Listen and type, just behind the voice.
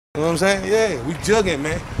You know what I'm saying? Yeah, we jugging,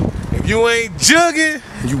 man. If you ain't jugging,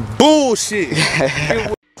 you bullshit. Yellow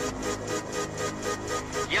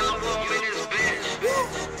woman is bitch.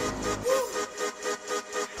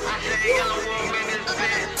 I said yellow woman is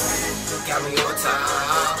bitch. Got me on top.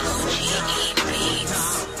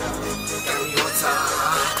 Got me on top.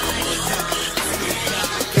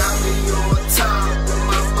 Got me on top with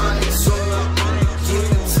my money on.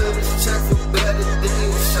 Get into this check for better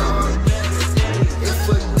things, Sean. If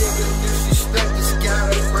a nigga disrespect this,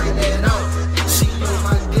 gotta bring that out. She on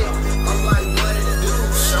my dick, I'm like, what it do,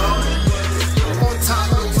 Sean? On top,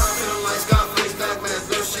 feeling like Scarface, Batman,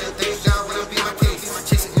 real shit. Things down when I be my case.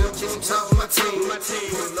 Chasing him, chasing top with my team.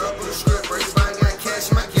 Pull up with a script, everybody got cash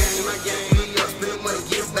in my game. Me up, spend money,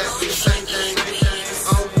 give back, the same thing.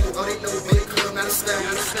 I don't move, oh, they know big club, not a stain.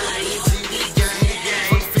 TV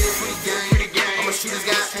game, for the field, for the game. I'm a shooter's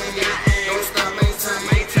got aim. Don't stop, maintain.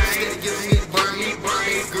 Instead of giving me the brain,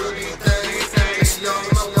 girl, these things. And she all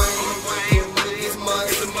in my way. Get money, it's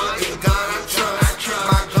money. In God I trust.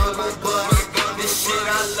 My gun gon' bust. This shit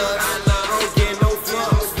I love. I don't get no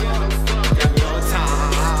fucks. Got me on top,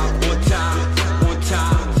 on top, on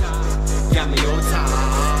top. Got me on top,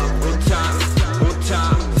 on top, on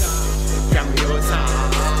top. Got me on top,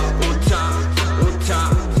 on top, on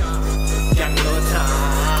top. Got me on top,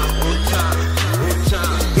 on top, on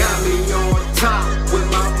top. Got me on top with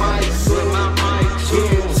my mic, Get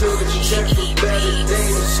into the check for better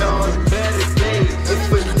things, Sean.